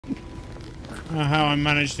How I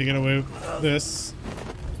managed to get away with this.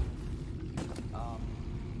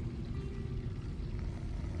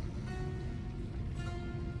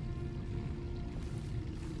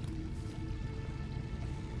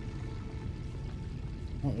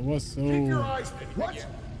 Oh, it was so... Keep your eyes... What?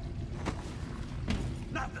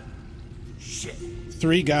 Nothing. Shit.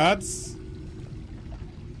 3 guards?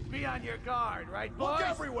 Be on your guard, right, boys? Look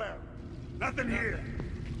everywhere. Nothing here.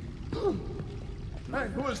 Hey,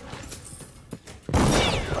 who is...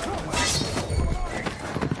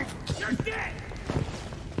 You're dead!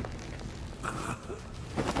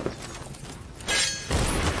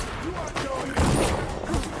 You are going...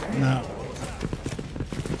 No.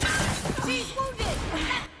 She's wounded!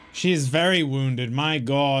 She is very wounded, my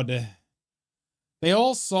god. They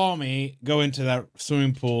all saw me go into that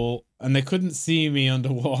swimming pool, and they couldn't see me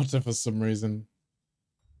underwater for some reason.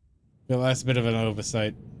 I feel that's a bit of an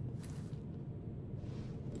oversight.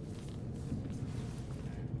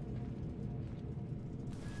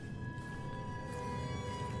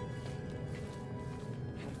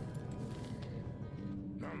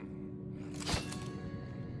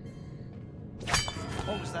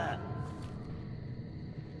 What was that?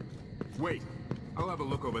 Wait, I'll have a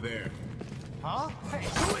look over there. Huh? Hey,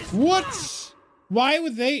 who is... What? Why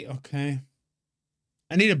would they? Okay.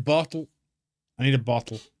 I need a bottle. I need a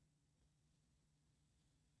bottle.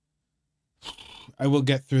 I will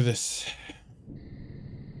get through this.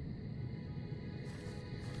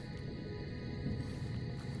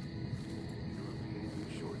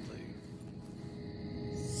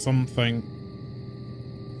 Something.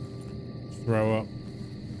 Throw up.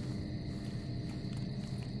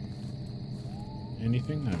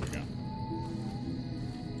 Anything? There we go.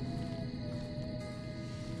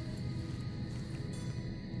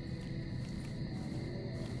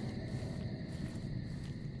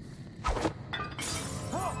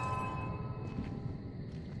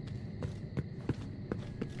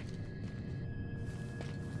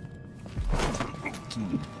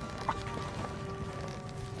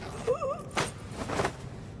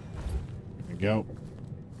 There we go.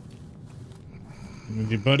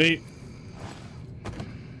 With you, buddy.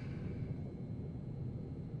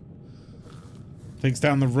 Takes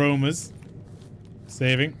down the roamers.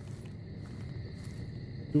 Saving.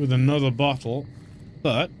 With another bottle.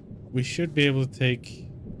 But we should be able to take...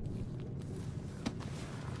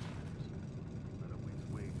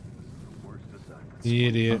 The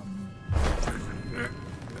idiot.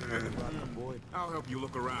 I'll help you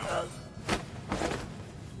look around.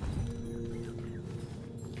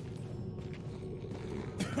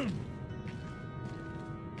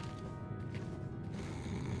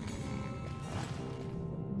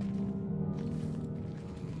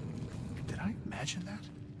 Did I imagine that?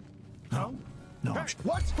 No. No. Hey,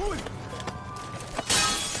 what? Who is...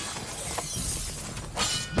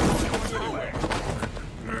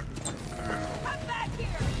 Come back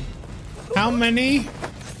here! How many?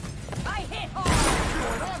 I hit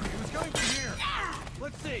hard! He was coming from here.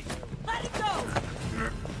 Let's see. Let it go!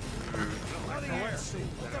 Nothing here. Let's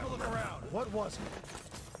have a look around. What was it?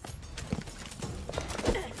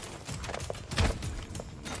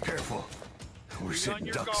 Careful. We're Be on sitting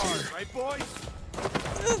your ducks guard, here. right, boys?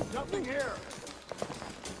 Nothing here.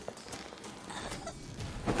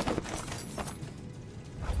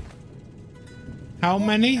 How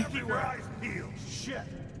many? Keep your eyes peeled. Shit.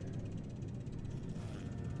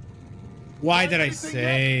 Why did I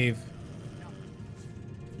save?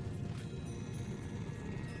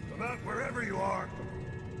 Come out wherever you are.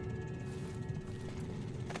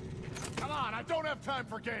 Come on, I don't have time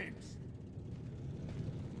for games.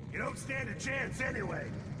 You don't stand a chance anyway.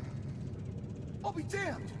 I'll be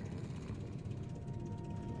damned.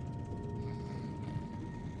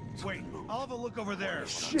 Wait, I'll have a look over there.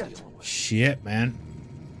 Shit. Shit, man.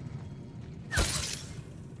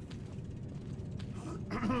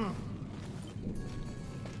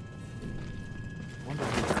 Wonder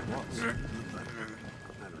who it was. I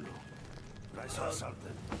don't know. But I saw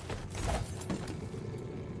something.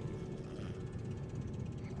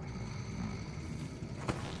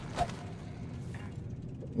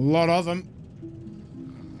 A lot of them.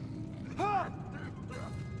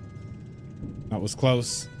 That was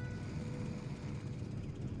close.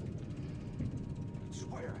 I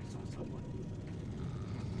swear I saw someone.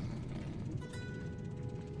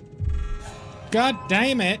 God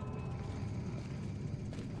damn it.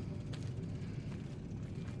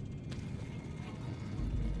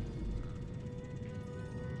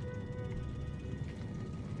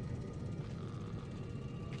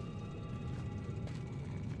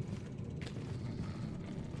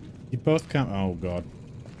 You both come. Oh, God.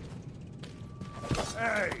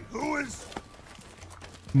 Hey, who is...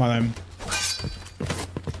 Come on, then.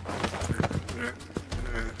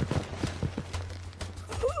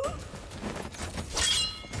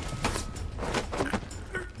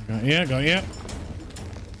 Got you.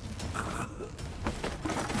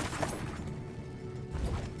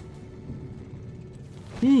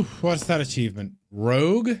 Ooh, what's that achievement?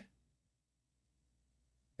 Rogue?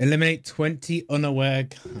 Eliminate 20 unaware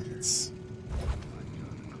guards.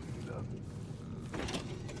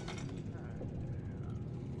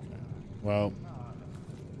 Well,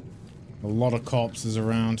 a lot of corpses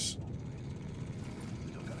around.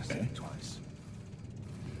 Don't gotta say it twice.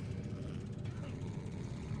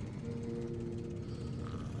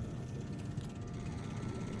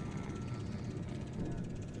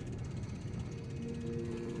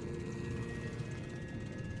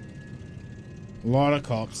 A lot of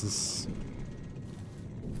corpses.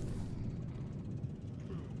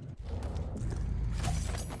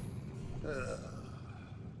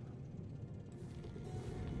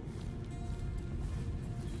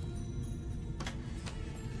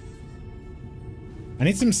 I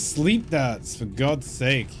need some sleep darts, for God's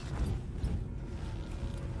sake.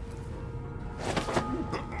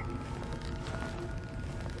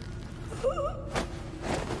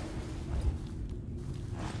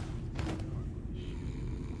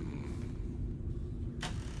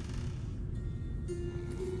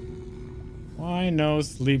 Why no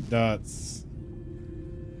sleep darts?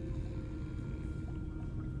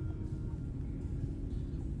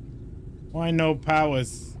 Why no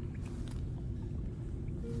powers?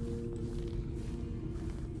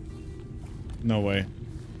 No way.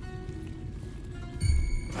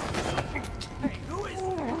 Hey, who is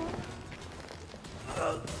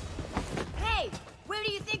that? Hey, where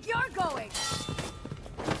do you think you're going?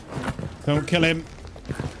 Don't kill him.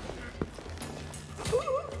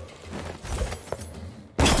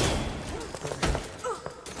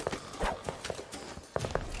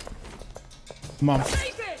 Come on.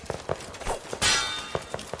 Take it!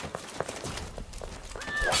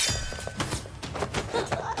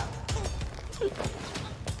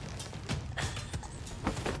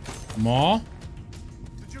 More?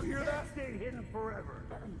 Did you hear that? Stay hidden forever.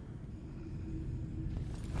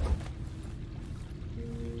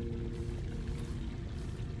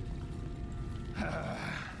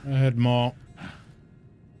 I heard more.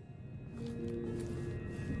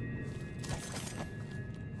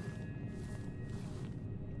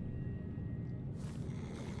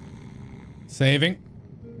 Saving.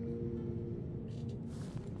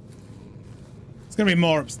 It's gonna be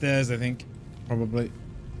more upstairs, I think. Probably.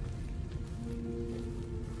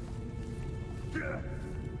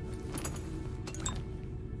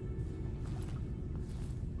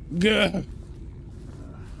 Gah.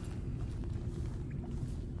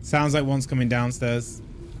 Sounds like one's coming downstairs.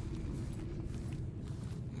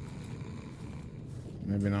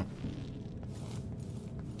 Maybe not.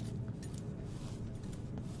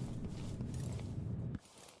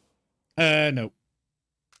 No.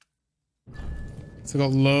 So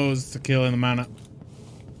got loads to kill in the manor.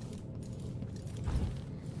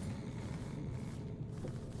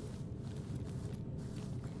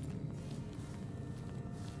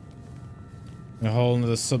 A whole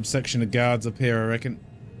another subsection of guards up here, I reckon.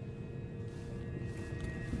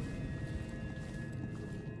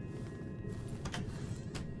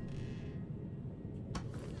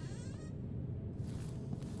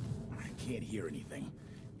 I can't hear anything.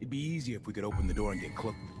 It'd be easier if we could open the door and get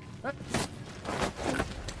close.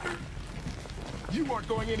 You aren't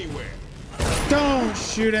going anywhere. Don't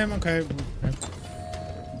shoot him. Okay.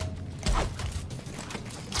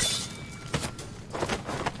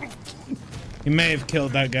 He may have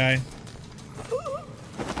killed that guy.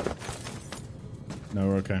 No,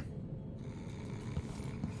 we're okay.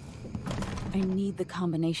 I need the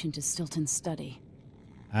combination to Stilton's study.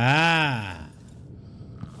 Ah.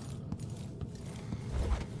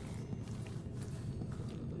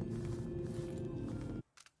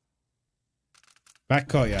 Back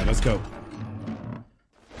courtyard, let's go.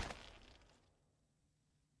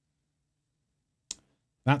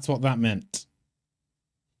 That's what that meant.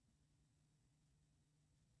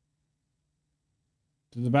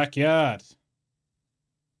 To the backyard.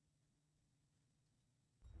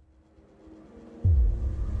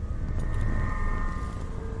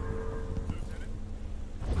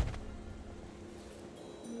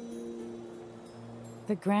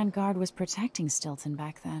 The Grand Guard was protecting Stilton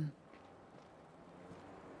back then.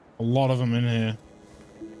 A lot of them in here.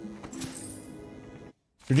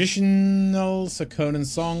 Traditional Sakonan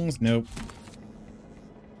songs? Nope.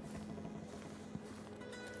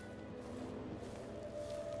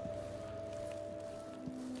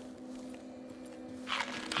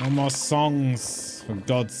 No more songs, for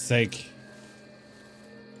God's sake.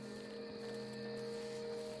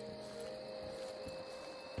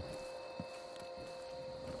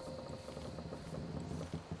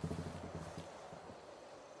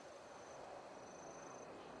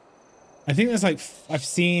 I think there's like, I've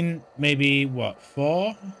seen maybe, what,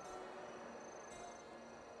 4?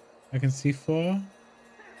 I can see 4.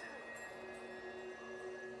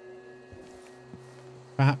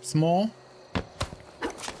 Perhaps more.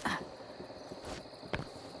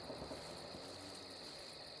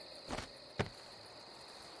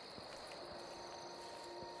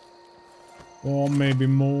 Or maybe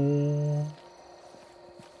more.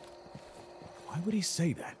 Why would he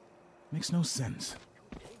say that? Makes no sense.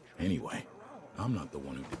 Anyway, I'm not the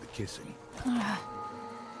one who did the kissing. Is that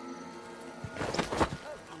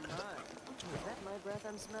my breath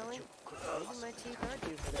I'm smelling? Maybe my teeth are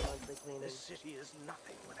due for their monthly cleaning. This city is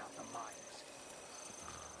nothing without the mines.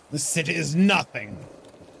 The city is nothing.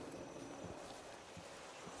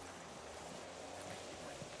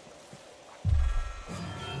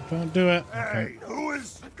 Don't do it. Hey, Okay. who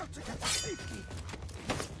is? I've got to get to safety.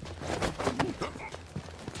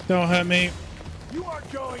 Don't hurt me. You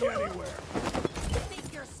aren't going anywhere. You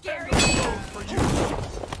think you're scary? For you.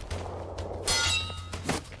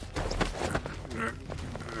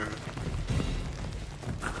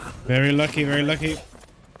 Very lucky, very lucky.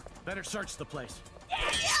 Better search the place.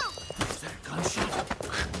 Is that a gunshot?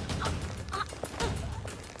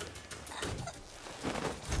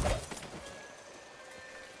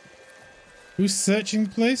 Who's searching the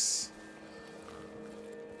place?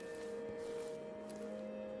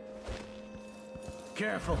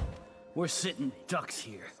 Careful. We're sitting ducks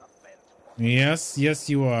here. Yes, yes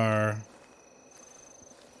you are.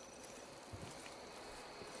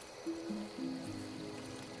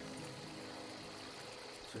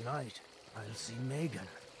 Tonight, I'll see Megan.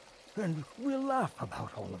 And we'll laugh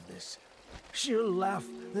about all of this. She'll laugh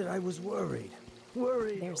that I was worried.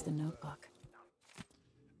 Worried. There's the notebook.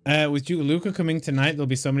 With Duke Luca coming tonight, there'll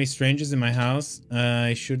be so many strangers in my house.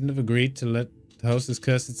 I shouldn't have agreed to let the host this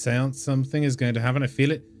cursed seance. Something is going to happen. I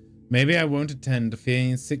feel it. Maybe I won't attend.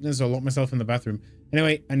 Feeling sickness or lock myself in the bathroom.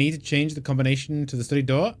 Anyway, I need to change the combination to the study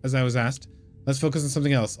door, as I was asked. Let's focus on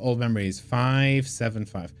something else. Old memories.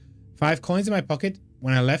 575. 5 coins in my pocket.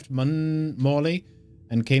 When I left Morley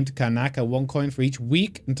and came to Karnak, 1 coin for each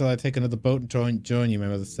week until I take another boat and join you, my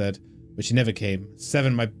mother said. But she never came.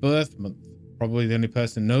 7, my birth month. Probably the only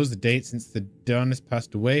person who knows the date since the Darnus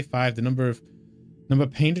passed away. 5, the number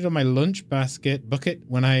painted on my lunch bucket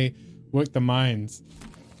when I worked the mines.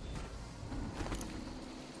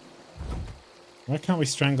 Why can't we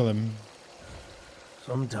strangle him?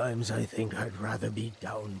 Sometimes I think I'd rather be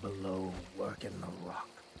down below working the rock.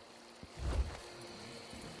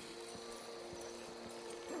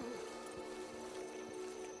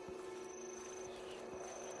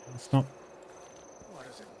 Let's not What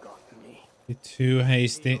has it gotten me? be too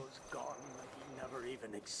hasty. Hero's gone like he never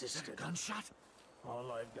even existed. Gunshot?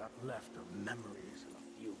 All I've got left are memories and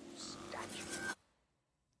a few statues.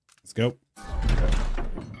 Let's go.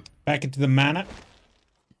 Back into the manor.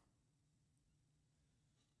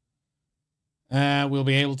 We'll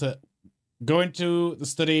be able to go into the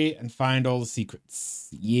study and find all the secrets.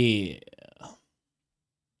 Yeah.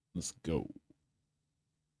 Let's go.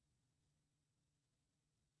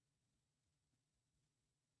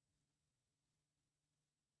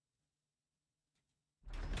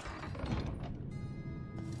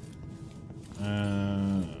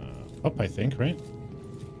 Up, I think, right?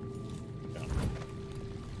 Yeah.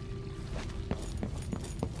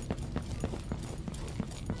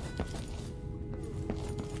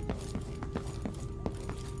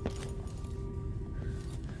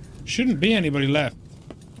 Shouldn't be anybody left.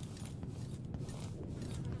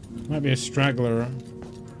 Might be a straggler.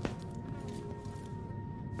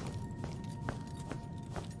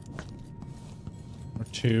 Or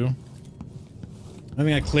 2. I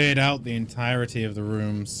think I cleared out the entirety of the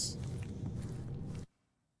rooms.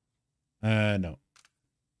 No.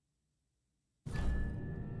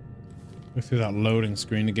 Go through that loading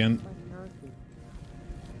screen again.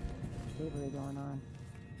 Thievery going on.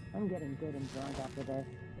 I'm getting good and drunk after this.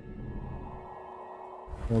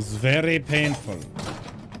 It was very painful.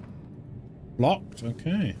 Blocked,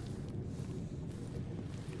 okay.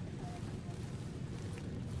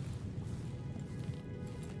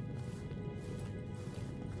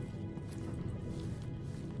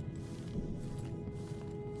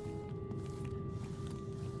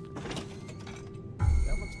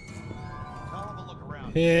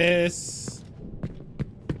 Piss.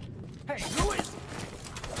 Hey, who is?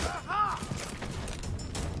 Aha!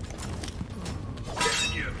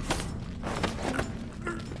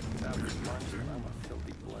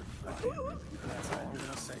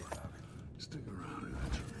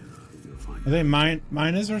 Are they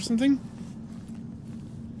miners or something?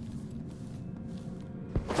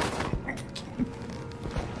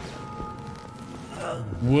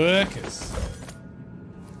 Workers.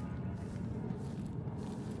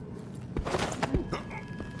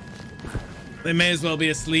 They may as well be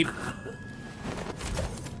asleep.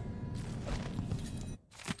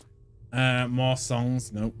 More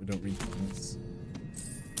songs. Nope, we don't read songs.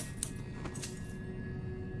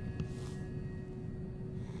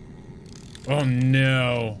 Oh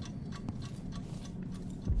no.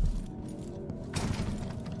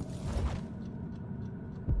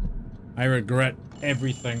 I regret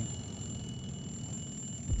everything.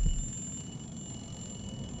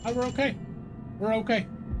 Oh, we're okay. We're okay.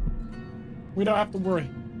 We don't have to worry.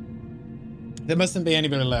 There mustn't be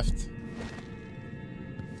anybody left.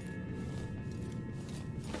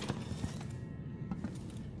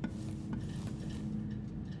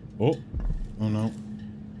 Oh. Oh no.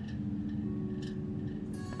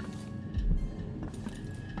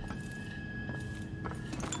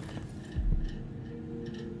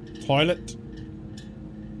 Toilet.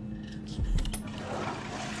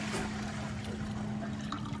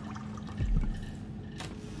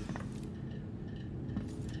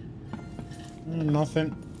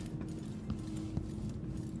 Nothing.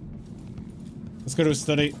 Let's go to a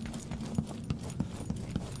study.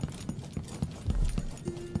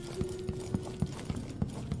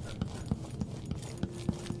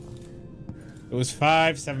 It was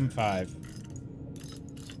 575.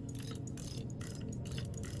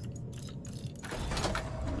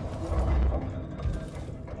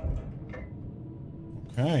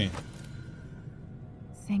 Okay.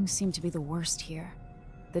 Things seem to be the worst here.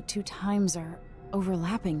 The two times are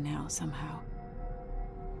overlapping now somehow.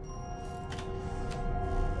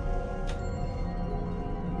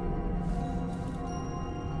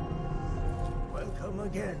 Welcome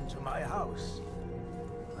again to my house.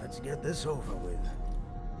 Let's get this over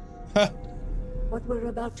with. What we're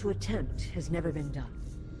about to attempt has never been done.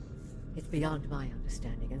 It's beyond my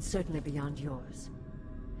understanding, and certainly beyond yours.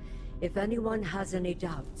 If anyone has any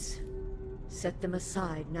doubts, set them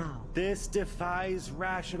aside now. This defies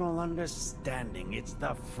rational understanding. It's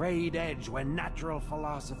the frayed edge when natural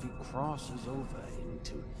philosophy crosses over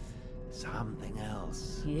into something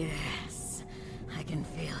else. Yes, I can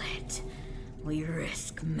feel it. We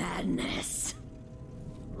risk madness.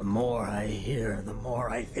 The more I hear, the more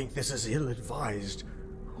I think this is ill-advised.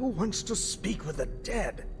 Who wants to speak with the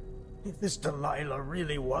dead? If this Delilah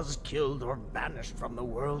really was killed or banished from the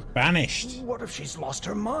world... Banished? What if she's lost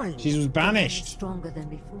her mind? She was banished. Stronger than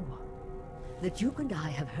before. The Duke and I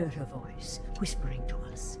have heard her voice, whispering to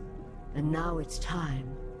us. And now it's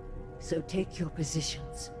time. So take your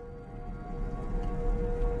positions.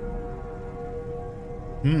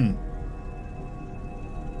 Nom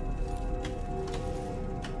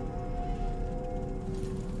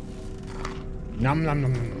nom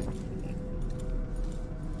nom nom.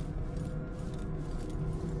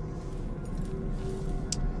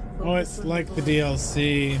 Oh, it's like the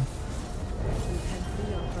DLC. You can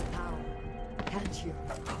feel her power, can't you?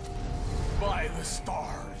 By the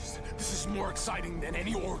stars. This is more exciting than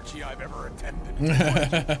any orgy I've ever attended.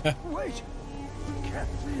 Wait! You can't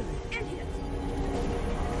really... Idiot!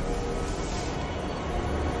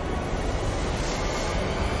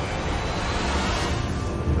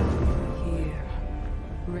 Here,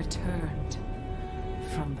 returned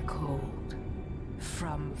from the cold,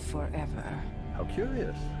 from forever. How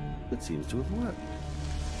curious. It seems to have worked.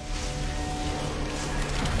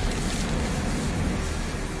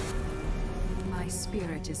 My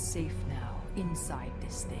spirit is safe now, inside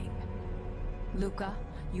this thing. Luca,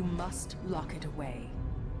 you must lock it away.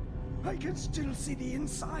 I can still see the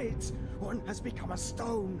insides. One has become a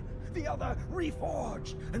stone, the other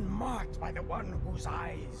reforged and marked by the one whose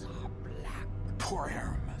eyes are black. Poor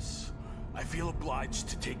Aramis. I feel obliged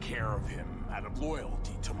to take care of him out of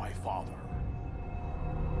loyalty to my father.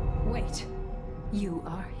 Wait. You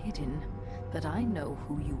are hidden, but I know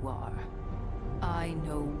who you are. I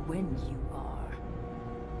know when you are.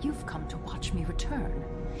 You've come to watch me return,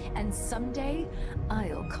 and someday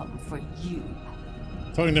I'll come for you.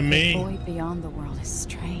 Talking to me. The void beyond the world is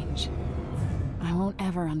strange. I won't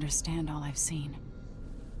ever understand all I've seen.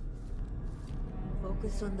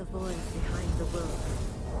 Focus on the void behind the world.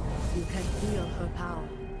 You can feel her power,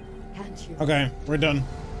 can't you? Okay, we're done.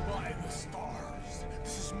 By the stars.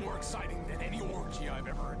 This is more exciting than any orgy I've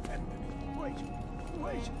ever attended. Wait!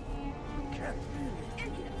 You can't really...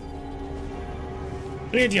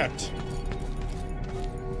 Idiot!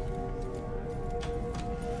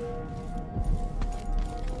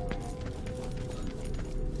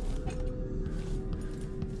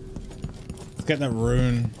 Let's get that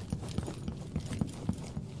rune.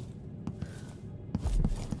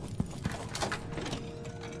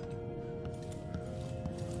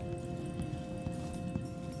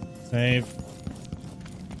 Save.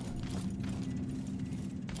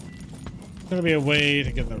 There's gotta be a way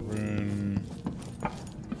to get that rune.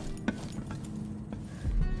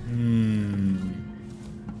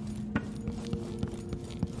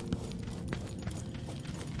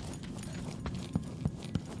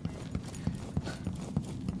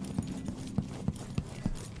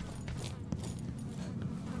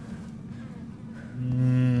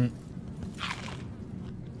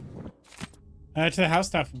 To the house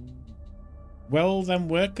staff. Well, them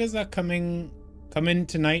workers are come in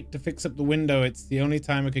tonight to fix up the window. It's the only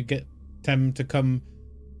time I could get them to come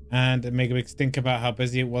and make a big stink about how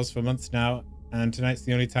busy it was for months now, and tonight's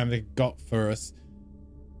the only time they got for us.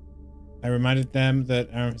 I reminded them that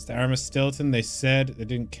it's the Aramis Stilton. They said they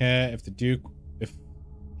didn't care if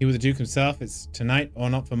he was the Duke himself. It's tonight or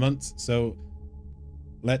not for months, so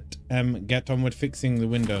let them get on with fixing the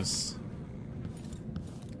windows.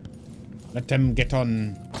 Let them get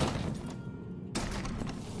on.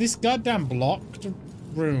 This goddamn blocked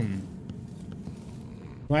room.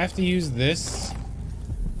 Do I have to use this?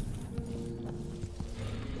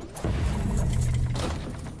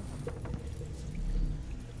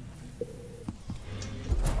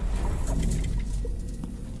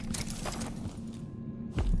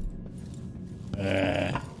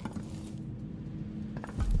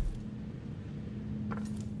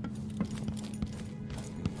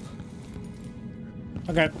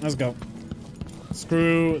 Okay, let's go.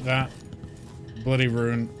 Screw that bloody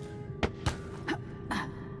rune.